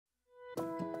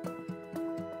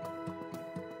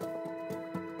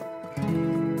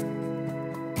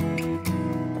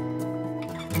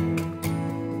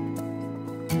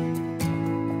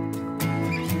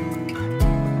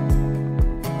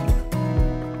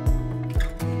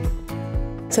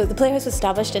So the PlayHouse was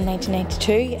established in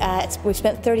 1992. We've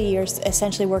spent 30 years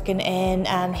essentially working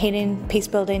in healing, peace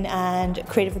building and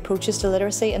creative approaches to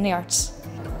literacy and the arts.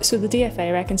 So the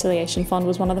DFA Reconciliation Fund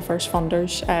was one of the first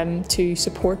funders to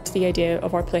support the idea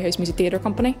of our PlayHouse Music Theatre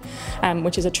Company,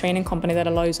 which is a training company that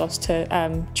allows us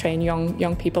to train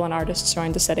young people and artists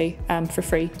around the city for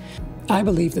free. I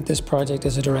believe that this project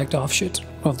is a direct offshoot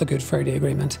of the Good Friday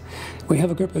Agreement. We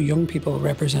have a group of young people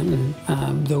representing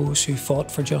those who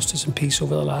fought for justice and peace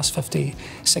over the last 50,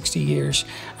 60 years,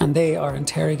 and they are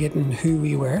interrogating who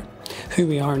we were, who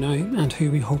we are now, and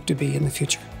who we hope to be in the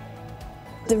future.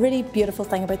 The really beautiful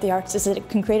thing about the arts is that it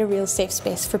can create a real safe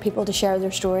space for people to share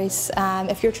their stories.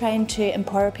 If you're trying to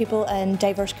empower people in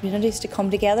diverse communities to come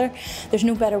together, there's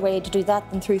no better way to do that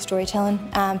than through storytelling.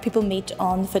 People meet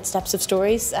on the footsteps of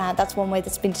stories. That's one way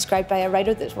that's been described by a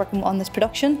writer that's working on this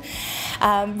production.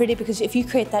 Really, because if you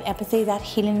create that empathy, that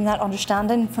healing and that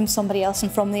understanding from somebody else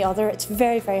and from the other, it's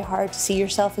very, very hard to see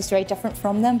yourself as very different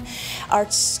from them.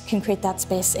 Arts can create that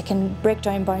space. It can break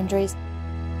down boundaries.